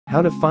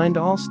How to find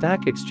all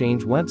Stack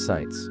Exchange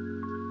websites.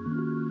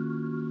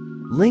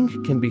 Link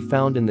can be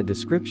found in the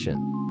description.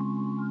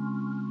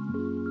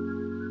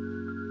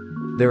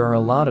 There are a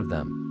lot of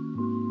them.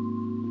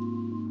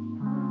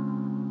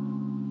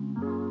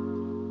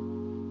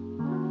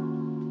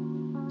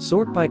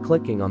 Sort by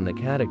clicking on the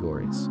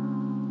categories.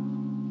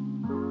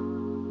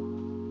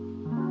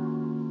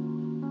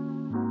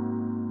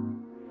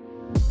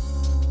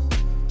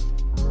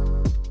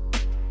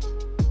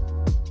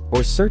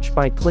 Or search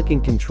by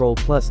clicking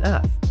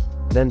Ctrl+F,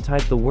 then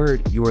type the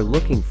word you are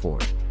looking for.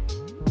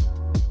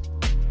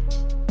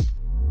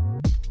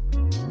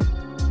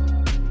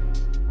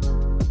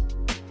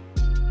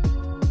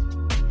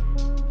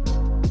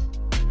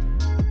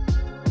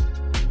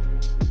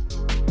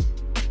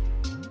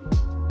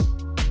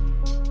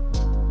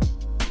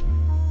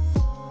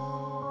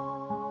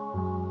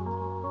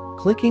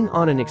 Clicking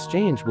on an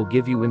exchange will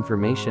give you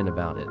information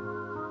about it.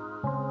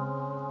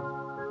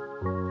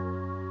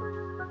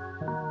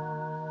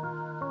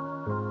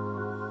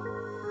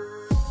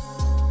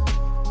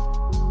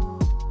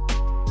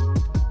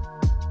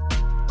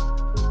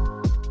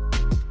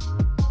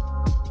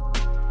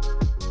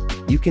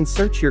 You can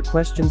search your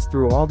questions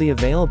through all the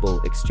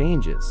available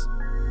exchanges.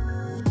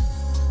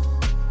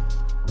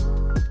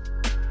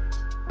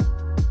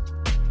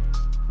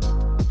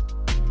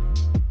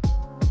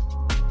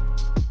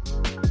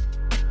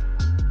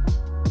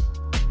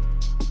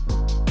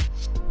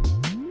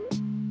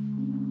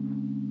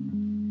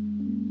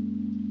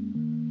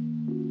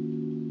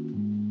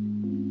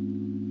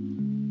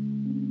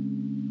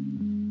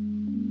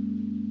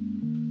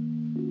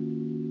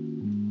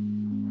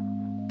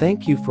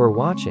 Thank you for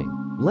watching.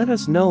 Let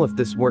us know if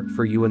this worked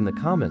for you in the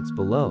comments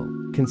below.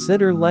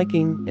 Consider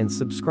liking and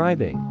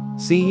subscribing.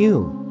 See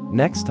you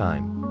next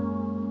time.